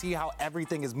kind of see how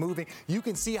everything is moving. You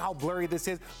can see how blurry this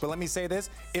is, but let me say this,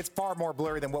 it's far more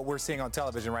blurry than what we're seeing on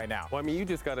television right now. Well, I mean, you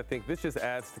just got to think, this just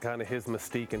adds to kind of his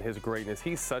mystique and his greatness.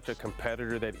 He's such a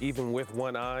competitor that even with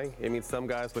one eye, I mean, some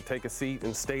guys would take a seat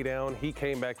and stay down. He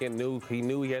came back in, knew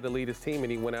he had to lead his team,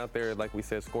 and he went out there, like we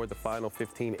said, scored the final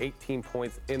 18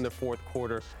 points in the fourth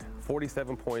quarter.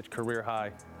 47 points, career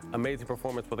high. Amazing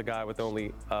performance for the guy with only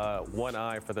one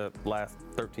eye for the last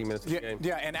 13 minutes of the game.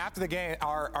 Yeah, and after the game,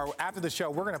 after the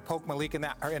show, we're going to poke Malik in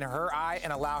her eye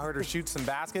and allow her to shoot some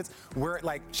baskets.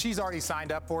 She's already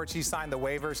signed up for it. She signed the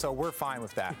waiver, so we're fine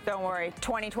with that. Don't worry.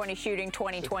 20/20 shooting,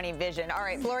 20/20 vision. All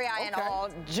right, blurry eye and all.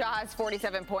 Ja's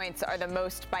 47 points are the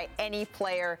most by any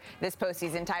player this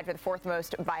postseason, tied for the fourth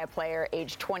most by a player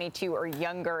aged 22 or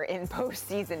younger in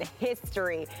postseason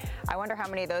history. I wonder how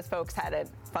many of those folks had a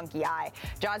funky eye.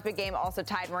 Ja's big game also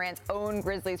tied Morant's own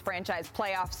Grizzlies franchise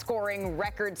playoff scoring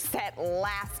record set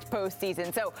last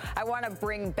postseason. So I want to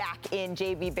bring back in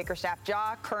JB Bickerstaff.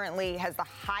 Ja currently has the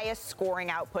highest scoring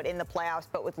output in the playoffs,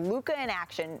 but with Luka in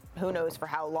action, who knows for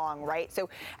how long, right? So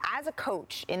as a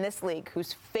coach in this league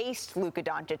who's faced Luka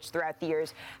Doncic throughout the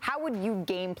years, how would you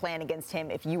game plan against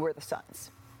him if you were the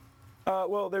Suns?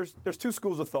 Well, there's two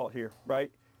schools of thought here,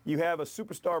 right? You have a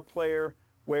superstar player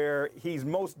where he's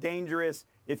most dangerous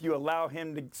if you allow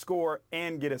him to score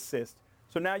and get assists.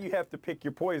 So now you have to pick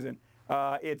your poison.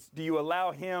 Do you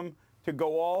allow him to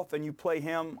go off and you play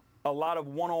him a lot of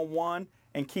one-on-one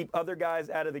and keep other guys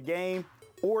out of the game?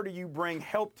 Or do you bring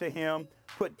help to him,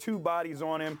 put two bodies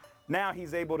on him? Now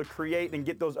he's able to create and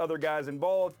get those other guys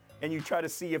involved, and you try to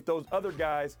see if those other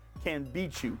guys can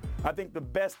beat you. I think the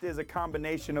best is a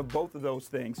combination of both of those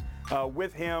things.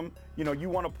 With him, you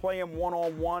want to play him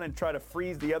one-on-one and try to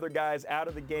freeze the other guys out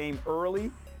of the game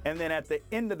early, and then at the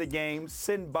end of the game,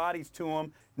 send bodies to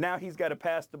him. Now he's got to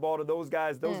pass the ball to those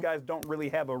guys. Those guys don't really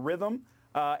have a rhythm.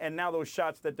 And now those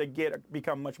shots that they get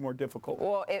become much more difficult.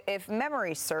 Well, if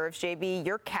memory serves, JB,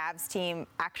 your Cavs team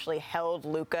actually held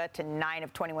Luka to 9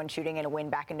 of 21 shooting in a win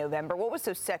back in November. What was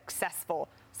so successful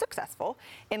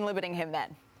in limiting him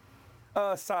then?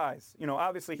 Size.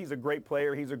 Obviously he's a great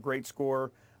player. He's a great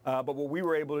scorer. But what we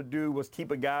were able to do was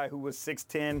keep a guy who was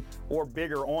 6'10 or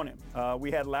bigger on him.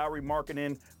 We had Lowry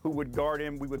Markkanen who would guard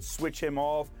him. We would switch him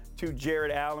off to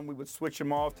Jared Allen. We would switch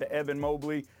him off to Evan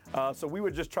Mobley. So we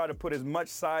would just try to put as much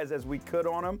size as we could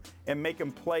on him and make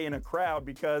him play in a crowd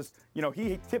because,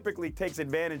 he typically takes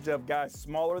advantage of guys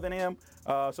smaller than him.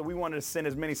 So we wanted to send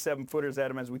as many 7-footers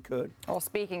at him as we could. Well,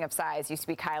 speaking of size, you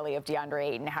speak highly of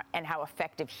DeAndre Ayton and how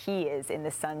effective he is in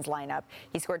the Suns lineup.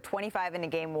 He scored 25 in a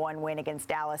Game 1 win against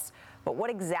Dallas. But what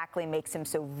exactly makes him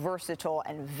so versatile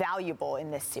and valuable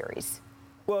in this series?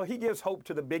 Well, he gives hope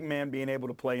to the big man being able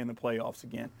to play in the playoffs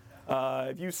again.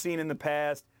 If you've seen in the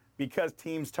past, because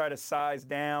teams try to size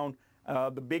down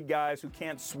the big guys who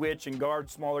can't switch and guard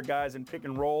smaller guys and pick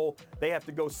and roll, they have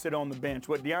to go sit on the bench.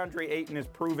 What DeAndre Ayton has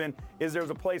proven is there's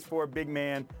a place for a big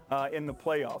man in the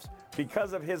playoffs.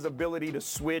 Because of his ability to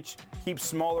switch, keep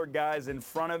smaller guys in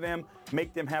front of him,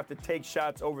 make them have to take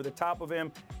shots over the top of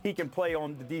him, he can play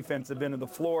on the defensive end of the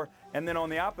floor. And then on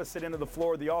the opposite end of the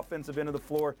floor, the offensive end of the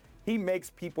floor, he makes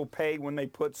people pay when they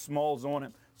put smalls on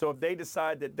him. So if they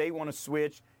decide that they want to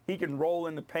switch, he can roll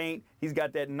in the paint. He's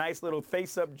got that nice little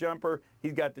face-up jumper.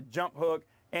 He's got the jump hook,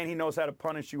 and he knows how to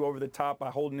punish you over the top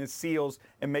by holding his seals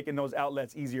and making those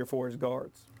outlets easier for his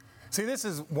guards. See, this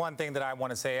is one thing that I want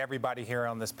to say, everybody here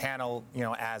on this panel,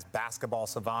 as basketball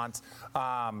savants.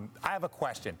 I have a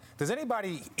question. Does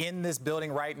anybody in this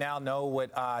building right now know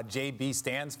what JB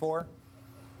stands for?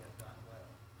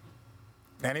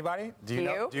 Anybody? Do you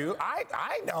know?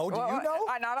 I know. Do you know?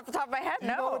 Not off the top of my head, no.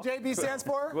 You know what JB stands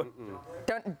for?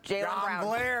 John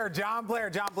Blair. Thank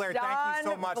you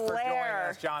so much for joining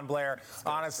us, John Blair.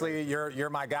 Honestly,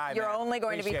 you're my guy. You're only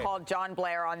going to be called John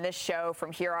Blair on this show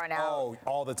from here on out. Oh,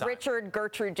 all the time. Richard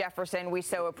Gertrude Jefferson, we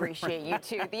so appreciate you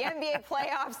too. The NBA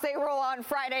playoffs, they roll on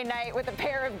Friday night with a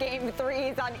pair of Game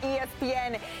 3s on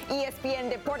ESPN,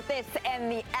 ESPN Deportes,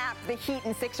 and the app. The Heat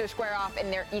and Sixers square off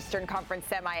in their Eastern Conference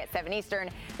semi at 7 Eastern.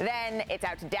 Then it's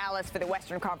out to Dallas for the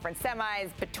Western Conference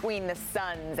semis between the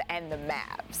Suns and the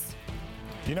Mavs.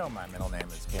 You know my middle name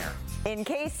is Karen. In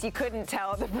case you couldn't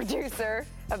tell, the producer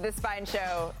of this fine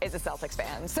show is a Celtics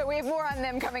fan. So we have more on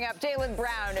them coming up. Jaylen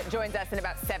Brown joins us in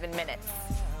about 7 minutes.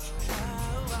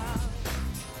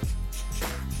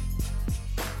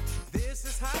 This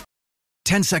is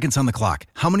 10 seconds on the clock.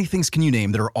 How many things can you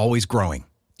name that are always growing?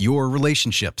 Your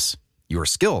relationships, your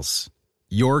skills,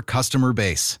 your customer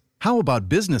base. How about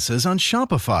businesses on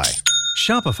Shopify?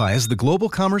 Shopify is the global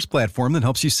commerce platform that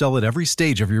helps you sell at every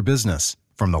stage of your business.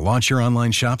 From the launch your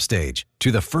online shop stage,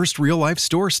 to the first real-life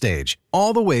store stage,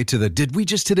 all the way to the did we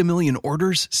just hit a million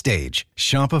orders stage.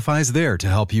 Shopify's there to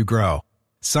help you grow.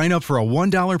 Sign up for a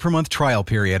 $1 per month trial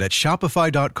period at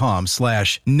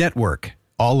shopify.com/network,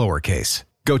 all lowercase.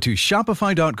 Go to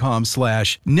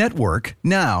shopify.com/network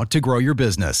now to grow your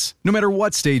business, no matter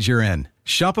what stage you're in.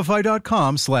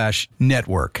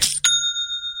 Shopify.com/network.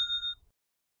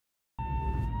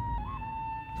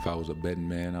 I was a betting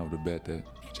man, I would have bet that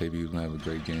JB was going to have a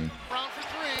great game. Brown for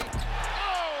three. Oh,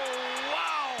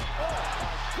 wow. Oh,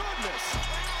 my goodness.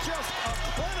 Just a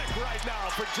clinic right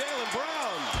now for Jaylen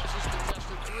Brown. This is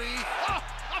contested three. Oh,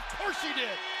 of course he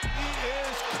did. He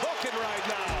is cooking right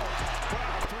now.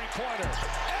 Brown, three-pointer.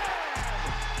 And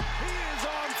he is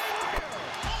on fire.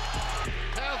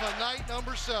 Have a night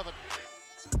number 7.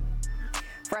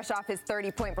 Fresh off his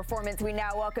 30-point performance, we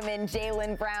now welcome in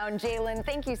Jaylen Brown. Jaylen,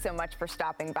 thank you so much for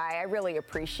stopping by. I really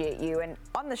appreciate you. And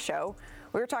on the show,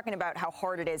 we were talking about how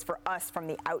hard it is for us from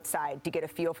the outside to get a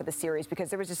feel for the series because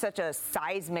there was just such a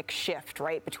seismic shift,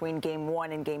 right, between Game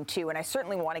 1 and Game 2. And I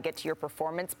certainly want to get to your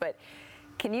performance, but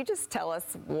can you just tell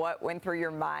us what went through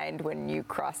your mind when you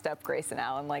crossed up Grayson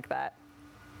Allen like that?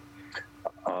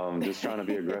 Just trying to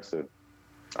be aggressive.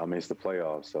 I mean, it's the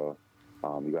playoffs, so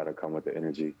you got to come with the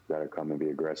energy. You got to come and be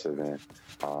aggressive, and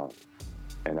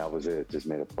that was it. Just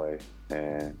made a play,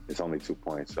 and it's only 2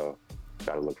 points, so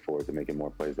got to look forward to making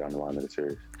more plays down the line of the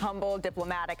series. Humble,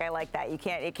 diplomatic. I like that.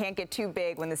 It can't get too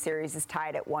big when the series is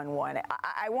tied at 1-1.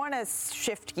 I want to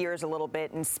shift gears a little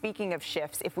bit. And speaking of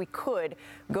shifts, if we could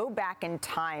go back in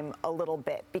time a little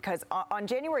bit, because on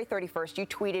January 31st, you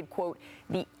tweeted, quote,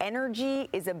 "The energy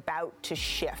is about to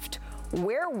shift."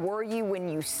 Where were you when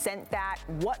you sent that?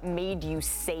 What made you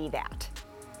say that?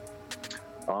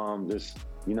 Just,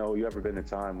 you ever been in a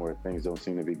time where things don't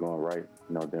seem to be going right?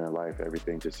 During life,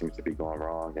 everything just seems to be going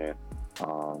wrong. And,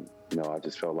 I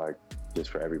just felt like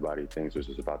just for everybody, things was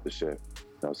just about to shift.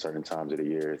 Certain times of the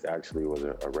year, it actually was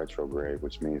a retrograde,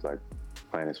 which means like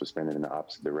planets were spinning in the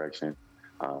opposite direction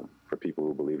for people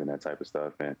who believe in that type of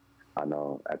stuff. And I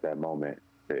know at that moment,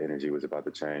 the energy was about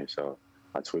to change. So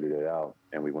I tweeted it out,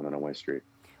 and we went on a win streak.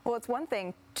 Well, it's one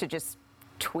thing to just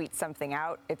tweet something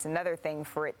out. It's another thing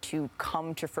for it to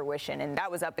come to fruition, and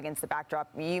that was up against the backdrop.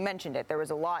 You mentioned it. There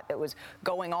was a lot that was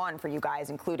going on for you guys,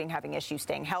 including having issues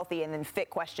staying healthy and then fit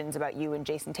questions about you and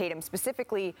Jason Tatum.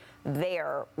 Specifically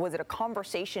there, was it a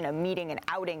conversation, a meeting, an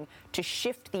outing to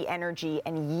shift the energy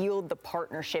and yield the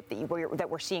partnership that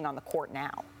we're seeing on the court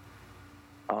now?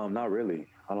 Not really.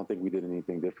 I don't think we did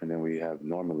anything different than we have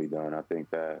normally done. I think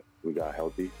that we got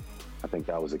healthy. I think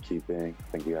that was a key thing. I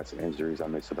think we had some injuries. I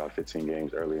missed about 15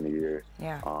 games early in the year.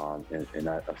 Yeah. And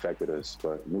that affected us.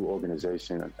 But new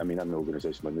organization, not new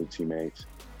organization, but new teammates,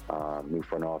 new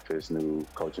front office, new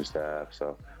coaching staff.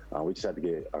 So we just had to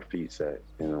get our feet set.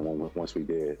 And once we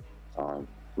did,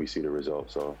 we see the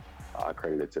results. So I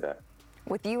credit it to that.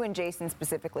 With you and Jason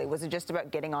specifically, was it just about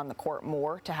getting on the court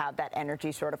more to have that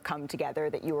energy sort of come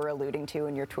together that you were alluding to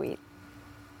in your tweet?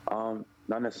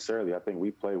 Not necessarily. I think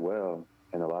we played well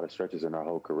in a lot of stretches in our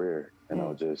whole career.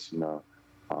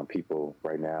 People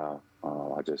right now,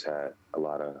 I just had a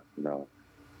lot of,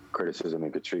 criticism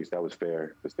and critiques. That was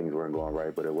fair because things weren't going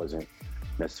right, but it wasn't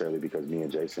necessarily because me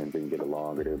and Jason didn't get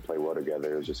along or didn't play well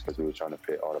together. It was just because we were trying to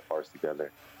fit all the parts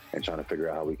together and trying to figure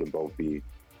out how we can both be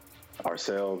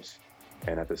ourselves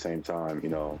and at the same time,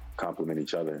 complement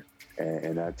each other.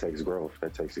 And that takes growth,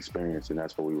 that takes experience. And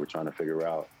that's what we were trying to figure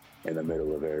out in the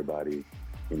middle of everybody,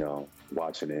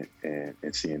 watching it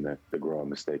and seeing the growing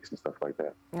mistakes and stuff like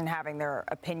that. And having their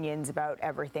opinions about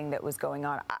everything that was going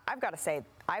on. I've got to say,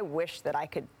 I wish that I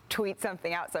could tweet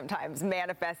something out sometimes,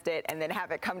 manifest it, and then have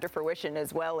it come to fruition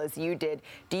as well as you did.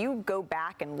 Do you go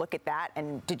back and look at that?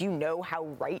 And did you know how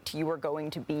right you were going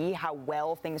to be, how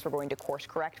well things were going to course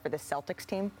correct for the Celtics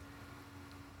team?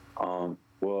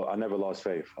 Well, I never lost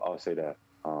faith. I'll say that.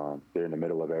 They're in the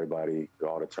middle of everybody,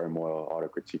 all the turmoil, all the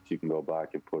critique. You can go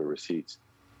back and pull the receipts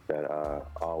that I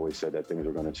always said that things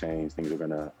were going to change, things were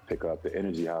going to pick up. The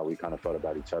energy, how we kind of felt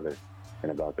about each other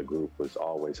and about the group was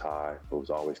always high. It was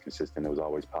always consistent. It was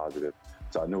always positive.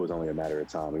 So I knew it was only a matter of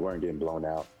time. We weren't getting blown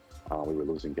out. We were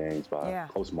losing games by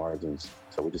close margins.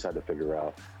 So we just had to figure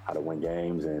out how to win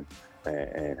games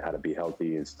and how to be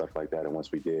healthy and stuff like that. And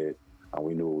once we did,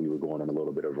 we knew we were going on a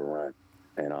little bit of a run.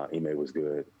 And Ime was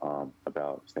good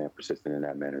about staying persistent in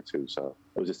that manner, too. So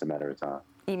it was just a matter of time.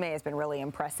 Ime has been really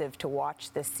impressive to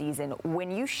watch this season.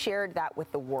 When you shared that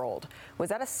with the world, was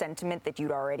that a sentiment that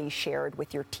you'd already shared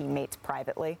with your teammates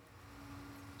privately?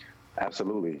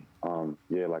 Absolutely.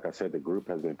 Like I said, the group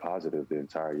has been positive the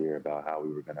entire year about how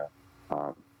we were going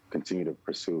to continue to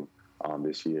pursue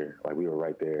this year. Like, we were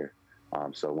right there.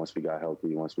 So once we got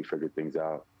healthy, once we figured things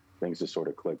out, things just sort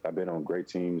of clicked. I've been on great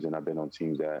teams, and I've been on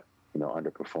teams that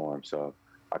underperformed. So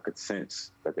I could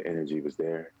sense that the energy was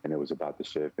there and it was about to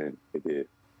shift, and it did.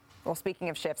 Well, speaking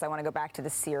of shifts, I want to go back to the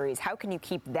series. How can you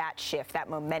keep that shift, that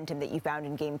momentum that you found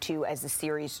in Game 2 as the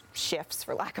series shifts,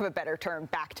 for lack of a better term,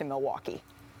 back to Milwaukee?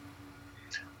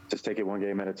 Just take it one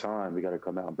game at a time. We got to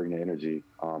come out and bring the energy.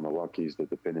 Milwaukee's the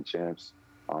defending champs.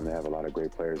 They have a lot of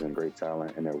great players and great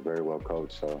talent, and they're very well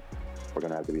coached. So we're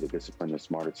going to have to be the disciplined and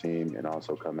smarter team, and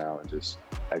also come out and just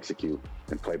execute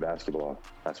and play basketball.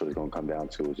 That's what it's going to come down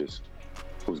to, is just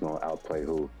who's going to outplay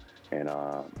who. And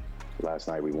last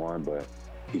night we won, but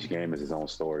each game is its own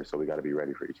story, so we got to be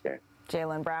ready for each game.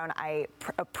 Jaylen Brown, I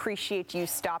appreciate you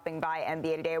stopping by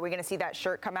NBA Today. Are we going to see that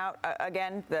shirt come out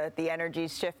again? The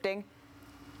energy's shifting?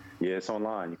 Yeah, it's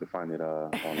online. You can find it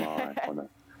online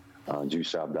on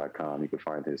juiceshop.com. You can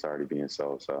find it. It's already being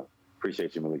sold. So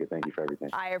appreciate you, Malika. Thank you for everything.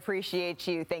 I appreciate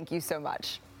you. Thank you so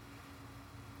much.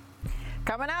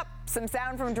 Coming up, some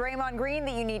sound from Draymond Green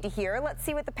that you need to hear. Let's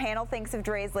see what the panel thinks of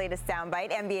Dre's latest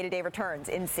soundbite. NBA Today returns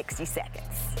in 60 seconds.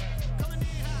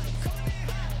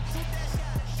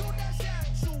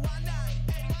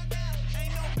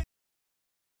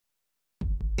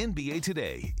 NBA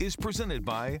Today is presented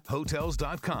by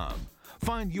Hotels.com.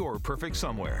 Find your perfect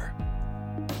somewhere.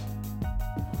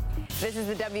 This is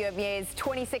the WNBA's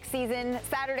 26th season.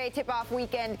 Saturday tip-off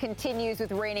weekend continues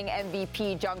with reigning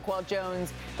MVP Jonquel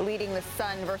Jones leading the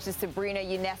Sun versus Sabrina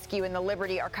Ionescu in the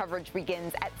Liberty. Our coverage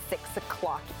begins at 6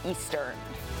 o'clock Eastern.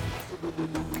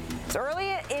 So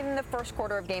early in the first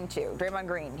quarter of Game 2, Draymond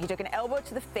Green, he took an elbow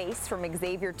to the face from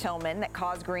Xavier Tillman that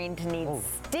caused Green to need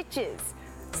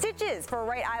stitches for a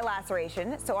right eye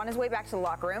laceration. So on his way back to the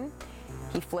locker room,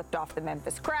 he flipped off the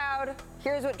Memphis crowd.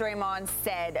 Here's what Draymond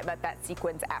said about that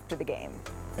sequence after the game.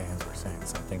 Fans were saying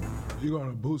something. You're going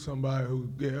to boot somebody who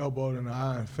get elbowed in the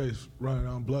eye and face running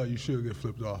on blood, you should get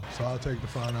flipped off. So I'll take the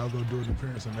fine. I'll go do an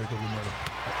appearance and make up another.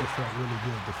 It felt really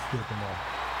good to flip him off.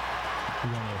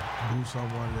 You're going to boot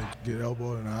someone that get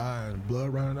elbowed in the eye and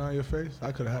blood running down your face?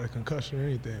 I could have had a concussion or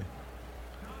anything.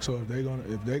 So if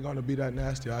they're gonna be that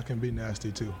nasty, I can be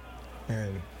nasty too.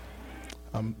 And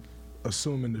I'm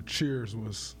assuming the cheers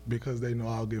was because they know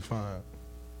I'll get fined.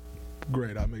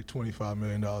 Great, I make $25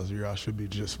 million a year. I should be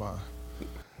just fine.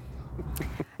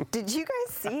 Did you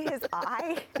guys see his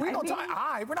eye? We're not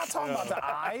talking about the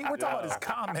eye. We're talking about his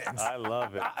comments. I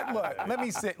love it. Look, let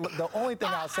me say. Look, the only thing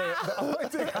I'll say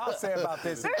about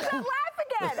this. There's that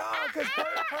laugh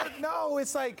again. No,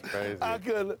 it's like crazy.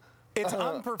 It's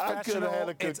unprofessional. I could have had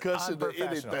a concussion to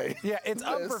anything. Yeah, it's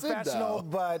unprofessional,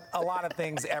 but a lot of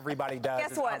things everybody does.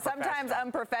 Guess what? Sometimes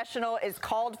unprofessional is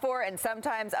called for, and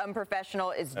sometimes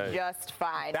unprofessional is just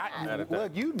fine.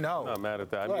 Look, you know. I'm not mad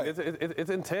at that. I mean, it's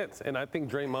intense, and I think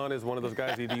Draymond is one of those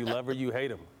guys. Either you love or you hate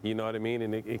him. You know what I mean?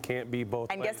 And it can't be both.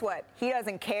 And guess what? He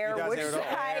doesn't care which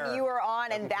side you are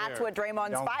on, and that's what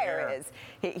Draymond's fire is.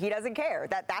 He doesn't care.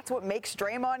 That's what makes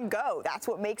Draymond go. That's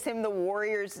what makes him the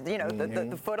Warriors. You know,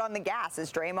 the foot on the gas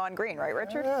is Draymond Green, right,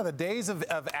 Richard? Yeah, the days of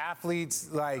athletes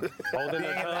like holding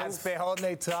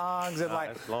their tongues and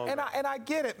and I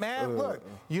get it, man. Look,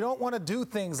 you don't want to do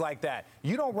things like that.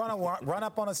 You don't run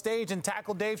up on a stage and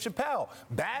tackle Dave Chappelle.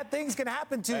 Bad things can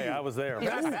happen to you. Hey, I was there. His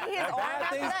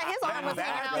arm was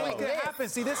bad things can happen.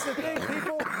 See, this is the thing,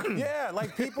 people. Yeah,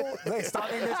 like people. They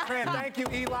starting this trend. Thank you,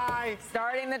 Eli.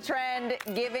 Starting the trend,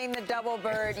 giving the double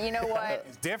bird. You know what?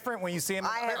 It's different when you see him.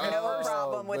 I have no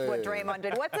problem with what Draymond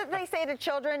did. What's it they say to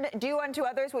children? Do unto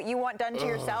others what you want done to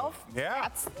yourself. Yeah.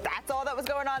 That's all that was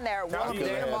going on there. We'll see you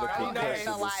tomorrow.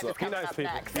 Live is coming up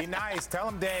next. Be nice. Tell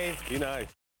them, Dave. Be nice.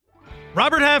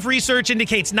 Robert Half research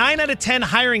indicates 9 out of 10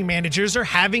 hiring managers are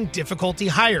having difficulty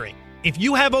hiring. If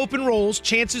you have open roles,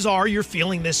 chances are you're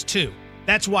feeling this too.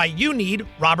 That's why you need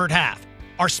Robert Half.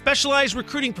 Our specialized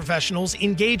recruiting professionals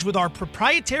engage with our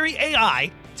proprietary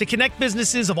AI to connect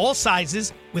businesses of all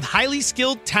sizes with highly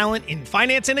skilled talent in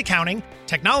finance and accounting,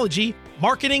 technology,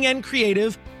 marketing and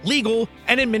creative, legal,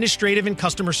 and administrative and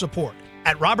customer support.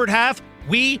 At Robert Half,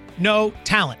 we know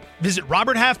talent. Visit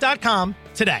roberthalf.com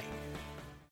today.